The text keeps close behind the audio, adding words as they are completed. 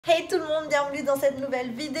Hey tout le monde, bienvenue dans cette nouvelle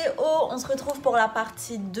vidéo. On se retrouve pour la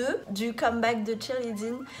partie 2 du comeback de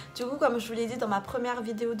cheerleading. Du coup, comme je vous l'ai dit dans ma première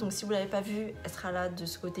vidéo, donc si vous l'avez pas vue, elle sera là de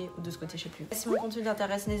ce côté ou de ce côté, je sais plus. Si mon contenu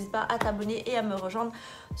t'intéresse, n'hésite pas à t'abonner et à me rejoindre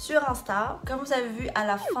sur Insta. Comme vous avez vu, à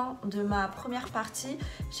la fin de ma première partie,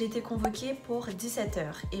 j'ai été convoquée pour 17h.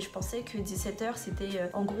 Et je pensais que 17h, c'était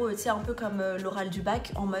en gros, tu sais, un peu comme l'oral du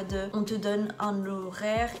bac, en mode on te donne un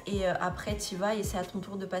horaire et après tu vas et c'est à ton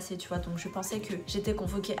tour de passer, tu vois. Donc je pensais que j'étais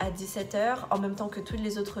convoquée à 17h en même temps que toutes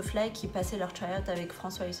les autres flags qui passaient leur tryout avec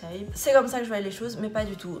François et Saïb. C'est comme ça que je voyais les choses, mais pas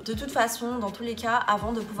du tout. De toute façon, dans tous les cas,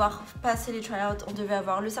 avant de pouvoir passer les tryouts, on devait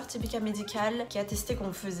avoir le certificat médical qui attestait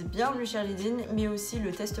qu'on faisait bien le cheerleading, mais aussi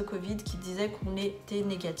le test Covid qui disait qu'on était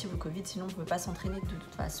négatif au Covid, sinon on ne pouvait pas s'entraîner de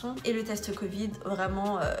toute façon. Et le test Covid,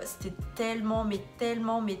 vraiment, c'était tellement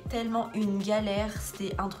une galère,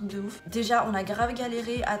 c'était un truc de ouf. Déjà, on a grave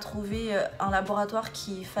galéré à trouver un laboratoire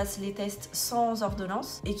qui fasse les tests sans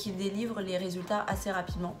ordonnance et qui délivre les résultats assez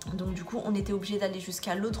rapidement. Donc du coup on était obligé d'aller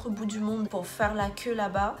jusqu'à l'autre bout du monde pour faire la queue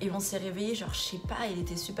là-bas et on s'est réveillé genre je sais pas, il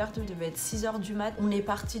était super tôt, il devait être 6h du mat. On est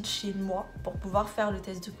parti de chez moi pour pouvoir faire le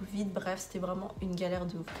test de Covid. Bref, c'était vraiment une galère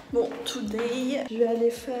de ouf. Bon, today je vais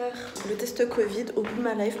aller faire le test Covid au bout de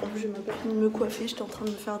ma life. En plus je n'ai même pas fini de me coiffer, j'étais en train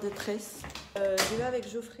de me faire des tresses. J'y vais avec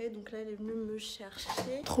Geoffrey, donc là elle est venue me chercher.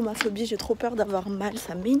 Traumaphobie, j'ai trop peur d'avoir mal,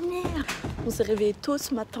 ça m'énerve. On s'est réveillé tôt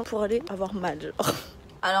ce matin pour aller avoir mal genre.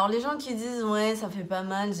 Alors les gens qui disent ouais ça fait pas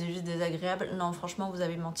mal, c'est juste désagréable, non franchement vous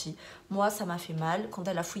avez menti. Moi ça m'a fait mal, quand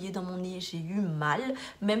elle a fouillé dans mon nez j'ai eu mal,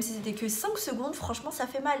 même si c'était que 5 secondes, franchement ça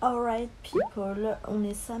fait mal. Alright people, on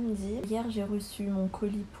est samedi. Hier j'ai reçu mon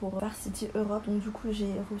colis pour Varsity Europe, donc du coup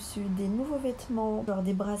j'ai reçu des nouveaux vêtements, genre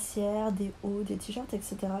des brassières, des hauts, des t-shirts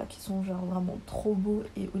etc. qui sont genre vraiment trop beaux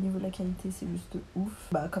et au niveau de la qualité c'est juste ouf.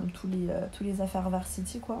 Bah comme tous les affaires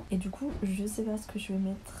Varsity quoi. Et du coup je sais pas ce que je vais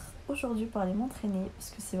mettre aujourd'hui pour aller m'entraîner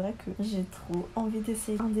parce que c'est vrai que j'ai trop envie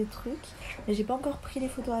d'essayer des trucs et j'ai pas encore pris les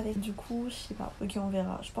photos avec, du coup je sais pas, ok on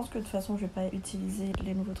verra. Je pense que de toute façon je vais pas utiliser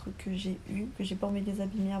les nouveaux trucs que j'ai eu, que j'ai pas envie de les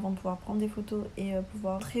abîmer avant de pouvoir prendre des photos et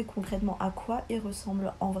pouvoir montrer concrètement à quoi ils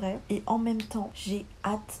ressemblent en vrai. Et en même temps j'ai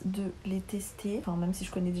hâte de les tester, enfin même si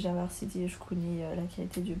je connais déjà Varsity et je connais la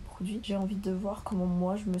qualité du produit, j'ai envie de voir comment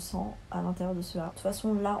moi je me sens à l'intérieur de cela. De toute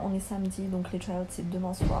façon là on est samedi donc les tryouts c'est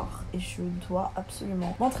demain soir et je dois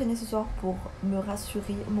absolument m'entraîner ce soir pour me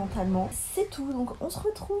rassurer mentalement. C'est tout, donc on se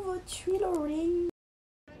retrouve au Tuileries.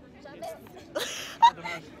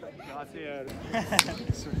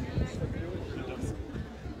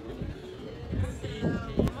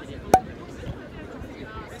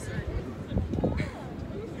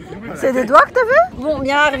 C'est des doigts que t'as vu? Bon,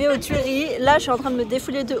 bien arrivé aux Tuileries. Là, je suis en train de me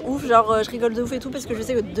défouler de ouf. Genre, je rigole de ouf et tout parce que je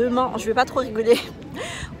sais que demain, je vais pas trop rigoler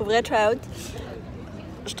au vrai tryout.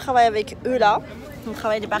 Je travaille avec eux là. On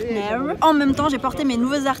travaille des partenaires. En même temps, j'ai porté mes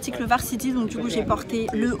nouveaux articles Varsity. Donc du coup, j'ai porté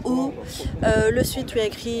le haut, le suite où il y a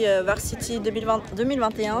écrit Varsity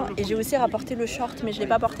 2021. Et j'ai aussi rapporté le short, mais je ne l'ai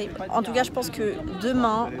pas porté. En tout cas, je pense que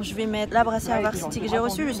demain, je vais mettre la brassière Varsity que j'ai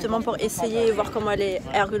reçue justement pour essayer et voir comment elle est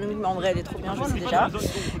ergonomique. Mais en vrai, elle est trop bien, je sais déjà.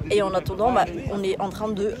 Et en attendant, bah, on est en train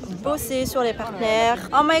de bosser sur les partenaires.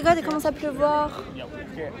 Oh my god, il commence à pleuvoir.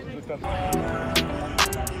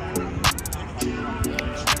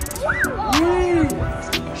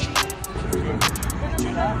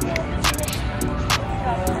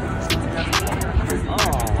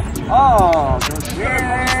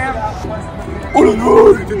 Oh là là,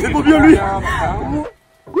 il était tellement bien lui.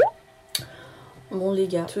 Bon les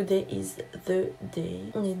gars, today is the day.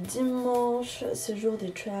 On est dimanche, c'est le jour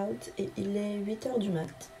des tryouts et il est 8h du mat.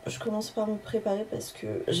 Je commence par me préparer parce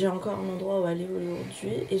que j'ai encore un endroit où aller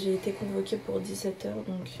aujourd'hui et j'ai été convoquée pour 17h,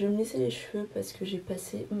 donc je vais me laisser les cheveux parce que j'ai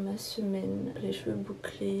passé ma semaine les cheveux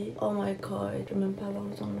bouclés. Oh my god, je vais même pas avoir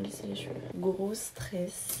le temps de me laisser les cheveux. Gros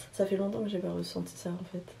stress. Ça fait longtemps que j'ai pas ressenti ça en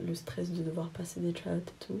fait, le stress de devoir passer des tryouts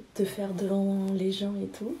et tout, de faire devant les gens et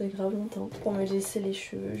tout, ça fait grave longtemps. Pour me laisser les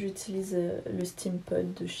cheveux, j'utilise le Steam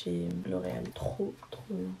Pod de chez L'Oréal. Trop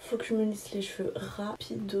bien. Faut que je me lisse les cheveux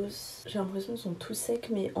rapidos. J'ai l'impression qu'ils sont tout secs,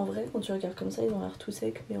 mais en vrai quand tu regardes comme ça ils ont l'air tout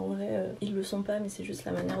secs, mais en vrai ils le sont pas, mais c'est juste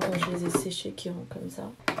la manière dont je les ai séchés qui rend comme ça.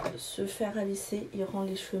 Se faire à lisser, il rend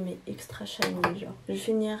les cheveux mais extra shiny genre. Je vais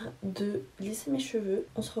finir de lisser mes cheveux,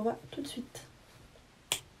 on se revoit tout de suite.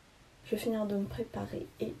 Je vais finir de me préparer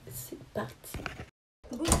et c'est parti.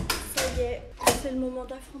 Bon, ça y est, c'est le moment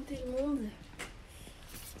d'affronter le monde.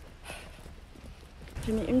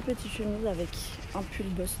 J'ai mis une petite chemise avec un pull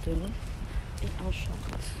Boston et un short.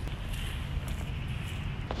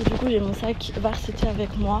 Et du coup j'ai mon sac Varsity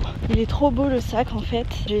avec moi. Il est trop beau le sac en fait.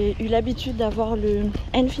 J'ai eu l'habitude d'avoir le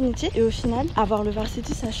Infinity et au final avoir le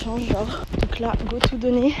Varsity ça change genre. Donc là go tout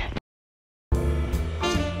donner.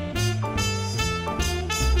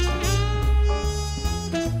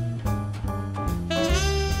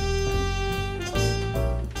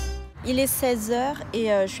 est 16h et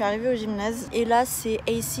je suis arrivée au gymnase. Et là, c'est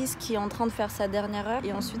A6 qui est en train de faire sa dernière heure.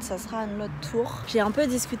 Et ensuite, ça sera un autre tour. J'ai un peu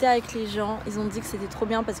discuté avec les gens. Ils ont dit que c'était trop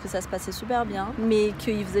bien parce que ça se passait super bien. Mais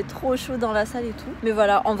qu'il faisait trop chaud dans la salle et tout. Mais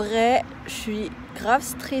voilà, en vrai, je suis grave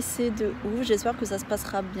stressée de ouf. J'espère que ça se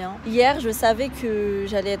passera bien. Hier, je savais que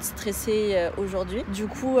j'allais être stressée aujourd'hui. Du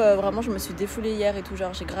coup, vraiment, je me suis défoulée hier et tout.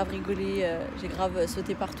 Genre, j'ai grave rigolé, j'ai grave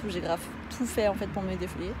sauté partout, j'ai grave tout fait en fait pour me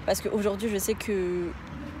défouler. Parce qu'aujourd'hui, je sais que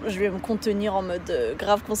je vais me contenir en mode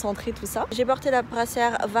grave concentré, tout ça. J'ai porté la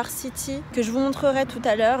brassière Varsity que je vous montrerai tout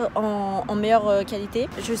à l'heure en meilleure qualité.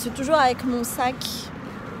 Je suis toujours avec mon sac.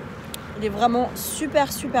 Il est vraiment super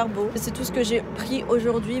beau. C'est tout ce que j'ai pris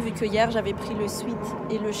aujourd'hui vu que hier j'avais pris le sweat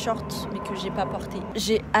et le short mais que j'ai pas porté.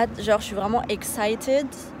 J'ai hâte, genre je suis vraiment excited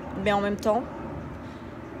mais en même temps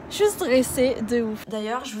je suis stressée de ouf.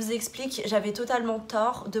 D'ailleurs, je vous explique, j'avais totalement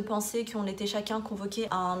tort de penser qu'on était chacun convoqué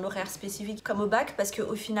à un horaire spécifique comme au bac parce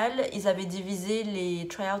qu'au final, ils avaient divisé les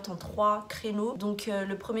tryouts en 3 créneaux. Donc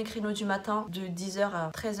le premier créneau du matin de 10h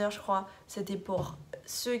à 13h je crois, c'était pour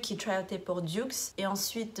ceux qui tryoutaient pour Dukes. Et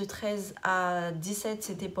ensuite de 13 à 17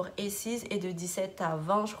 c'était pour A6 et de 17 à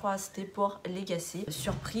 20 je crois c'était pour Legacy.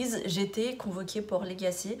 Surprise, j'étais convoquée pour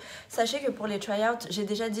Legacy. Sachez que pour les tryouts, j'ai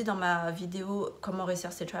déjà dit dans ma vidéo comment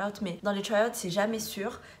réussir ces tryouts, mais dans les tryouts c'est jamais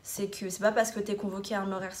sûr. C'est que c'est pas parce que tu es convoqué à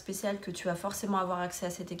un horaire spécial que tu vas forcément avoir accès à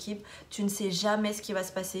cette équipe. Tu ne sais jamais ce qui va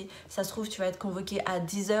se passer. Ça se trouve tu vas être convoqué à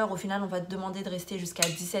 10h, au final on va te demander de rester jusqu'à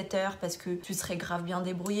 17h parce que tu serais grave bien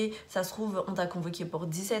débrouillé. Ça se trouve on t'a convoqué pour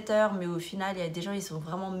 17h, mais au final il y a des gens ils sont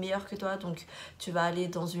vraiment meilleurs que toi, donc tu vas aller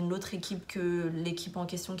dans une autre équipe que l'équipe en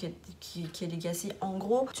question qui est Legacy. En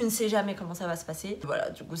gros, tu ne sais jamais comment ça va se passer. Voilà,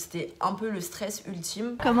 du coup c'était un peu le stress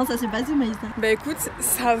ultime. Comment ça s'est passé Maïsa? Bah écoute,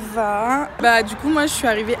 ça va. Bah du coup moi je suis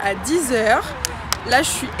arrivée à 10h. Là je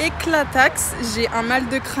suis éclataxe, j'ai un mal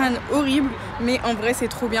de crâne horrible, mais en vrai c'est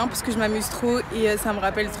trop bien parce que je m'amuse trop et ça me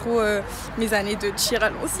rappelle trop mes années de cheer à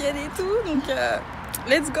l'ancienne et tout, donc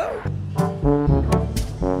let's go.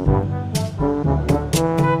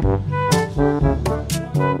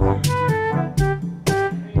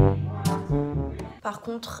 Par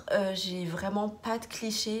contre, j'ai vraiment pas de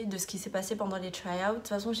cliché de ce qui s'est passé pendant les tryouts. De toute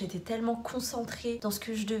façon, j'étais tellement concentrée dans ce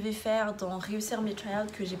que je devais faire, dans réussir mes tryouts,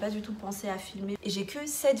 que j'ai pas du tout pensé à filmer. Et j'ai que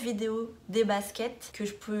cette vidéo des baskets que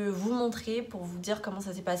je peux vous montrer pour vous dire comment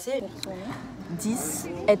ça s'est passé.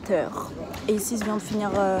 17h. Et ici, je viens de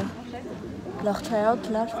finir leur tryout.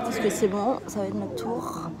 Là, je pense que c'est bon. Ça va être notre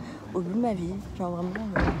tour au bout de ma vie. Genre vraiment,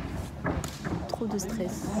 trop de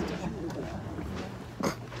stress.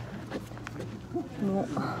 Bon,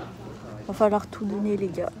 va falloir tout donner les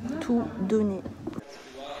gars, tout donner.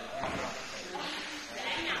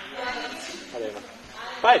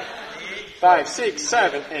 Allez, 5, 6,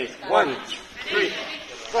 7, 8, 1, 3,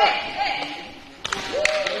 4.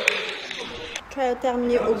 Tryout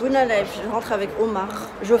terminé au Vous, allez, je rentre avec Omar,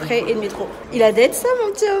 Geoffrey et le métro. Il a d'être ça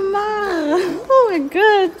mon petit Omar. Oh my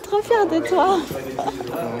god, trop fière de toi.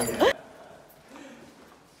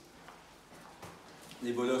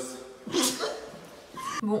 Les bolos.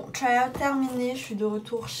 Bon, tryout terminé, je suis de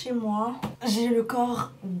retour chez moi. J'ai le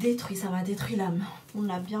corps détruit, ça m'a détruit l'âme. On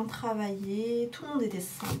a bien travaillé, tout le monde était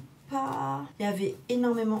sympa. Il y avait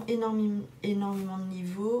énormément de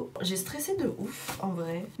niveaux. J'ai stressé de ouf en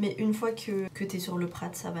vrai. Mais une fois que t'es sur le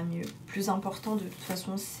prat, ça va mieux. Le plus important de toute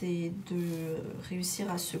façon, c'est de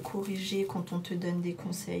réussir à se corriger quand on te donne des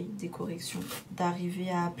conseils, des corrections.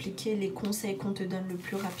 D'arriver à appliquer les conseils qu'on te donne le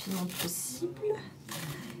plus rapidement possible.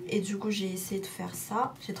 Et du coup j'ai essayé de faire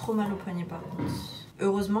ça. J'ai trop mal au poignet par contre.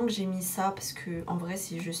 Heureusement que j'ai mis ça parce que en vrai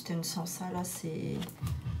si je stun sans ça là c'est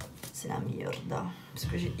la mierda. Parce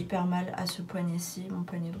que j'ai hyper mal à ce poignet-ci. Mon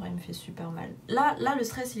poignet droit il me fait super mal. Là le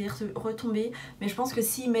stress il est retombé. Mais je pense que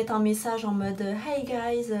s'ils mettent un message en mode hey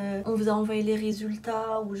guys, on vous a envoyé les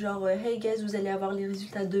résultats. Ou genre hey guys vous allez avoir les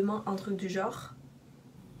résultats demain. Un truc du genre.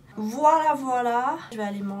 Voilà, je vais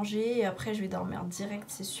aller manger et après je vais dormir direct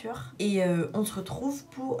c'est sûr. Et on se retrouve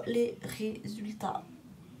pour les résultats.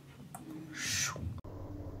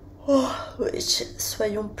 Oh oui,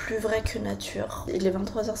 soyons plus vrais que nature. Il est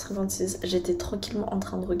 23h56, j'étais tranquillement en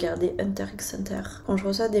train de regarder Hunter x Hunter. Quand je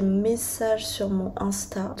reçois des messages sur mon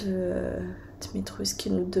Insta de Dimitrus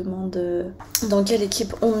qui nous demande dans quelle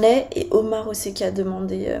équipe on est, et Omar aussi qui a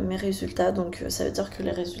demandé mes résultats, donc ça veut dire que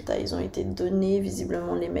les résultats ils ont été donnés,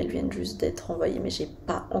 visiblement les mails viennent juste d'être envoyés mais j'ai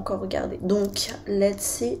pas encore regardé, donc let's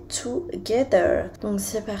see together. Donc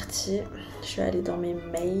c'est parti, je vais aller dans mes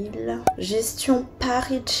mails. Gestion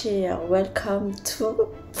Paris Cheer, welcome to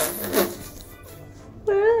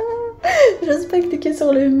j'ose pas cliquer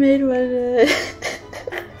sur le mail, voilà.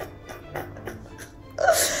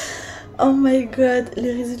 Oh my god,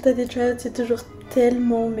 les résultats des tryouts c'est toujours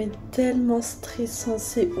tellement mais tellement stressant,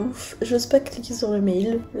 c'est ouf. J'ose pas cliquer sur le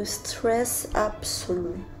mail. Le stress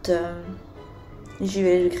absolu. J'y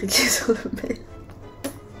vais, je clique sur le mail.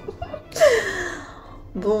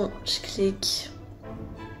 Bon, je clique.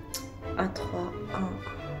 À 3,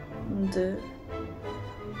 1, 2,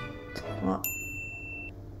 3.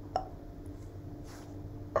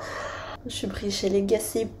 Je suis pris chez les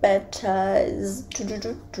Legacy Patches.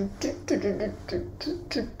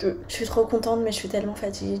 Je suis trop contente, mais je suis tellement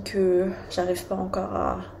fatiguée que j'arrive pas encore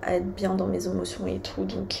à être bien dans mes émotions et tout.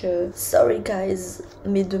 Donc, sorry guys.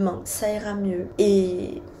 Mais demain, ça ira mieux.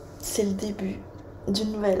 Et c'est le début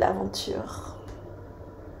d'une nouvelle aventure.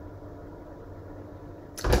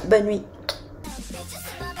 Bonne nuit.